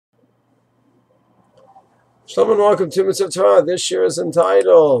Shalom and welcome to Mitzvah Torah. This year is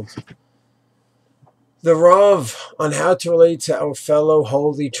entitled The Rav on how to relate to our fellow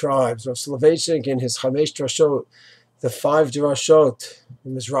holy tribes. Rav Soloveitchik in his Chamesh Drashot, the 5 Drashot, the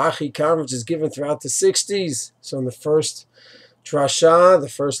Mizrahi conference is given throughout the 60s. So in the first drasha, the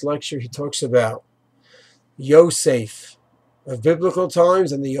first lecture, he talks about Yosef of biblical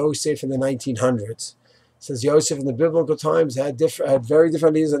times and the Yosef in the 1900s. Says Yosef in the biblical times had very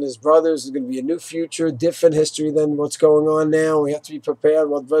different ideas than his brothers. There's going to be a new future, different history than what's going on now. We have to be prepared.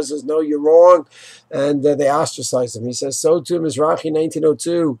 One brother says, no, you're wrong. And they ostracize him. He says, so too, Mizrahi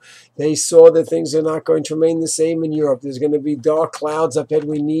 1902. They saw that things are not going to remain the same in Europe. There's going to be dark clouds up ahead.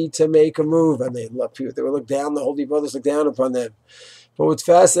 We need to make a move. And they will look down. The holy brothers look down upon them. But what's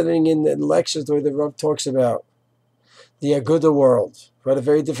fascinating in the lectures, the way the Rav talks about the Aguda world, who had a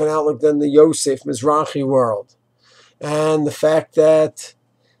very different outlook than the Yosef Mizrahi world. And the fact that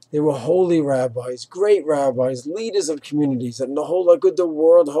they were holy rabbis, great rabbis, leaders of communities, and the whole Aguda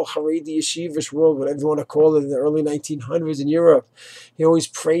world, the whole Haredi yeshivish world, whatever you want to call it, in the early 1900s in Europe. He always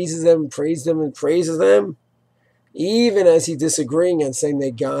praises them, and praises them, even as he disagreeing and saying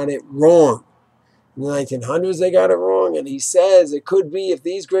they got it wrong. In the 1900s, they got it wrong. And he says it could be if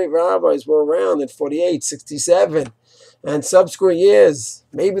these great rabbis were around in 48, 67, and subsequent years,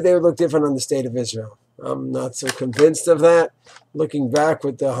 maybe they would look different on the state of Israel. I'm not so convinced of that. Looking back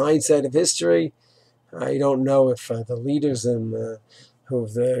with the hindsight of history, I don't know if the leaders and the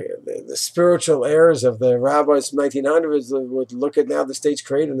spiritual heirs of the rabbis from 1900s would look at now the state's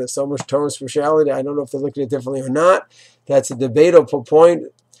created and there's so much Torah spirituality. I don't know if they're looking at it differently or not. That's a debatable point.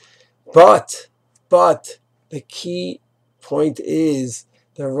 But the key point is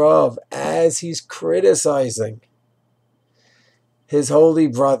the Rav, as he's criticizing his holy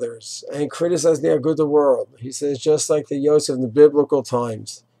brothers and criticizing the Aguda world, he says, just like the Yosef in the biblical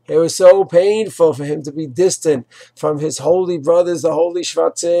times, it was so painful for him to be distant from his holy brothers, the holy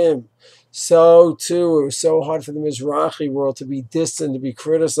Shvatim. So too, it was so hard for the Mizrahi world to be distant, to be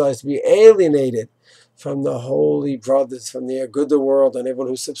criticized, to be alienated from the holy brothers, from the Aguda world and everyone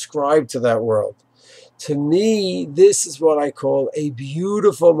who subscribed to that world. To me, this is what I call a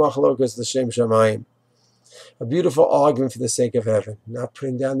beautiful machlokas l'shem shamayim. A beautiful argument for the sake of heaven. Not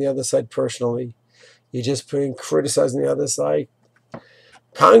putting down the other side personally. You're just criticizing the other side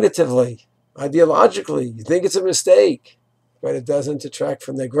cognitively, ideologically. You think it's a mistake, but it doesn't detract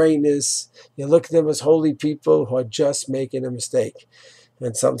from their greatness. You look at them as holy people who are just making a mistake.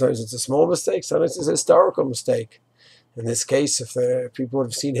 And sometimes it's a small mistake, sometimes it's a historical mistake. In this case, if people would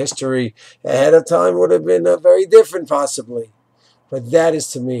have seen history ahead of time, it would have been very different possibly. But that is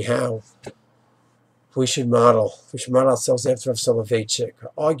to me how we should model. We should model ourselves after Rav Soloveitchik.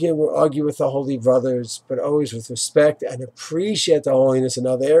 Argue with the holy brothers, but always with respect and appreciate the holiness in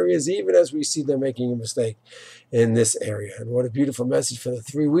other areas, even as we see them making a mistake in this area. And what a beautiful message for the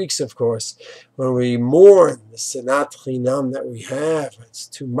 3 weeks, of course, when we mourn the Senat Chinam that we have. It's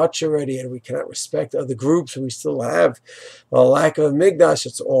too much already, and we cannot respect other groups, and we still have a lack of Migdash.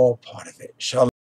 It's all part of it. Shalom.